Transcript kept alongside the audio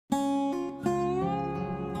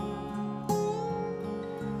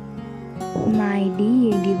My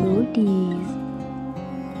dear devotees,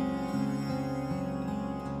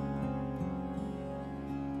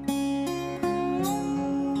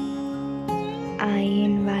 I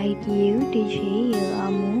invite you to share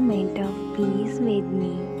a moment of peace with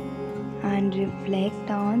me and reflect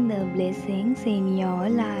on the blessings in your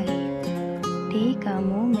life. Take a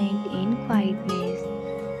moment in quietness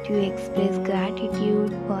to express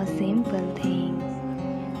gratitude for simple things,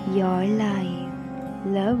 your life,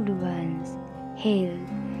 loved ones, health,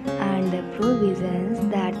 and the provisions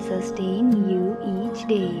that sustain you each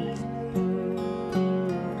day.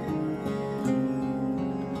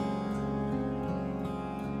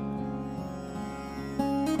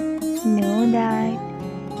 Know that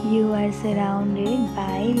you are surrounded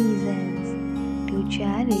by reasons to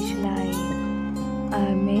cherish life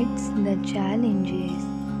amidst the challenges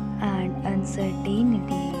and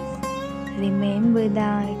uncertainties. Remember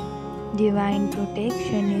that divine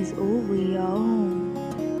protection is over your home,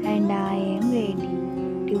 and I am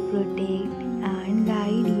ready to protect and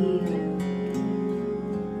guide you.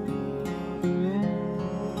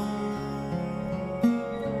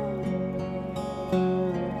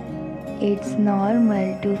 It's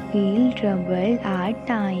normal to feel troubled at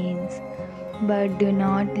times, but do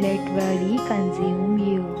not let worry consume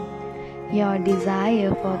you. Your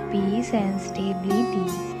desire for peace and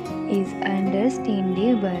stability is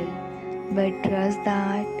understandable, but trust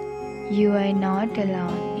that you are not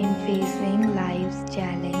alone in facing life's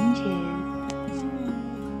challenges.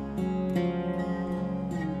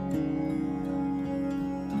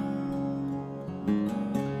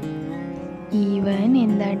 Even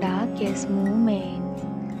in the darkest moments,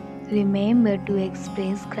 remember to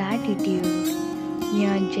express gratitude.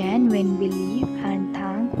 Your genuine belief and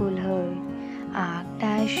thankful heart act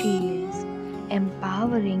as shields,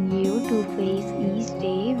 empowering you to face each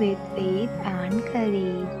day with faith and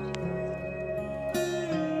courage.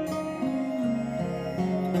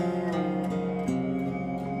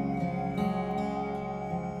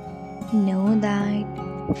 Know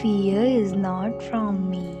that fear is not from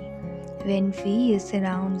me. When fear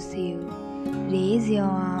surrounds you, raise your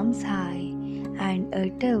arms high and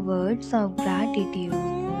utter words of gratitude.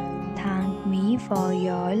 Thank me for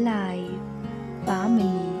your life,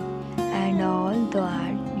 family, and all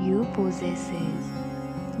that you possess.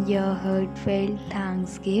 Your heartfelt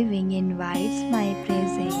thanksgiving invites my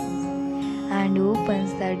presence and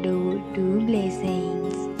opens the door to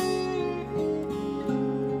blessings.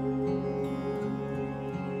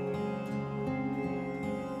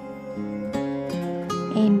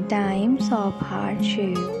 In times of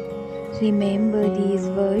hardship, remember these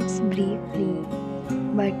words briefly.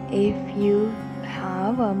 But if you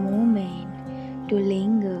have a moment to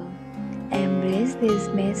linger, embrace this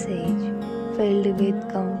message filled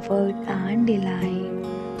with comfort and delight.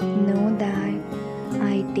 Know that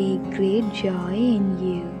I take great joy in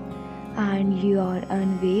you and your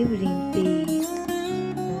unwavering faith.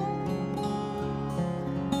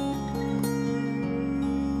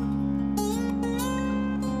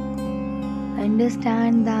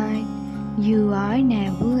 Understand that you are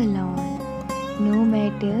never alone. No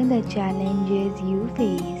matter the challenges you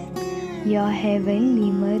face, your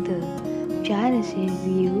heavenly mother cherishes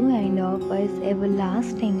you and offers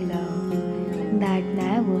everlasting love that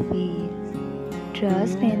never fades.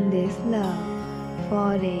 Trust in this love,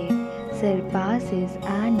 for it surpasses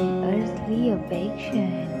any earthly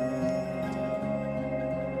affection.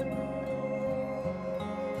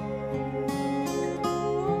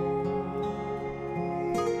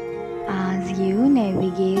 As you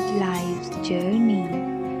navigate life's journey,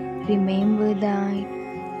 remember that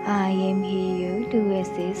I am here to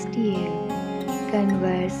assist you.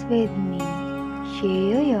 Converse with me,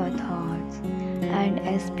 share your thoughts and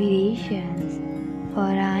aspirations, for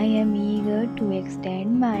I am eager to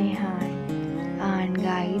extend my hand and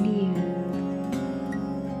guide you.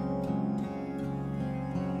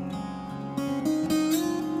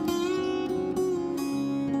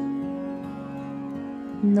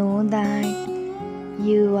 Know that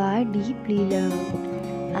you are deeply loved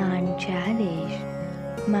and cherished.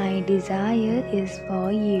 My desire is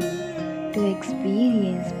for you to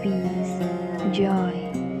experience peace, joy,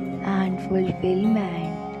 and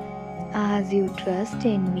fulfillment. As you trust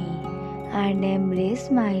in me and embrace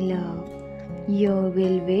my love, you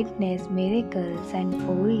will witness miracles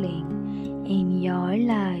unfolding in your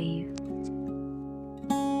life.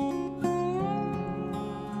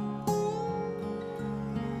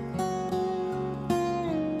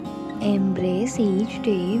 Embrace each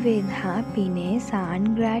day with happiness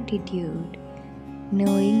and gratitude,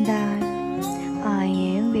 knowing that I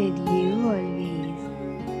am with you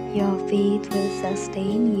always. Your faith will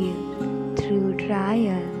sustain you through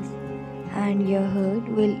trials, and your heart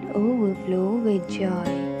will overflow with joy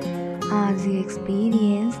as you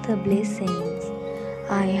experience the blessings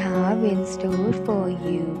I have in store for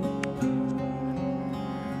you.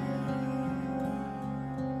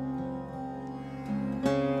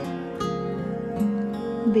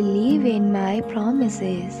 Believe in my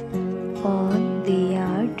promises, for they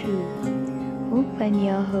are true. Open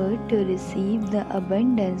your heart to receive the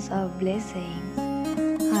abundance of blessings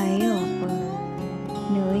I offer,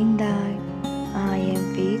 knowing that I am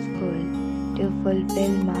faithful to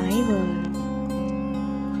fulfill my word.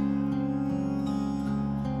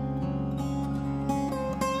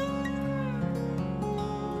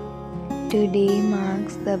 Today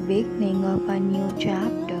marks the beginning of a new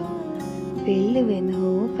chapter filled with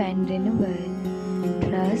hope and renewal.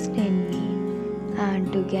 Trust in me,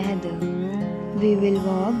 and together we will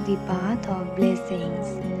walk the path of blessings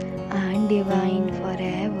and divine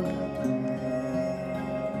forever.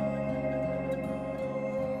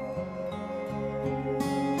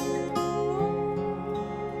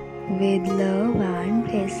 With love and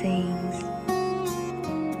blessings.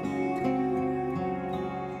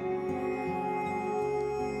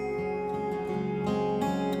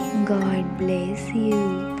 God bless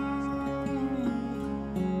you.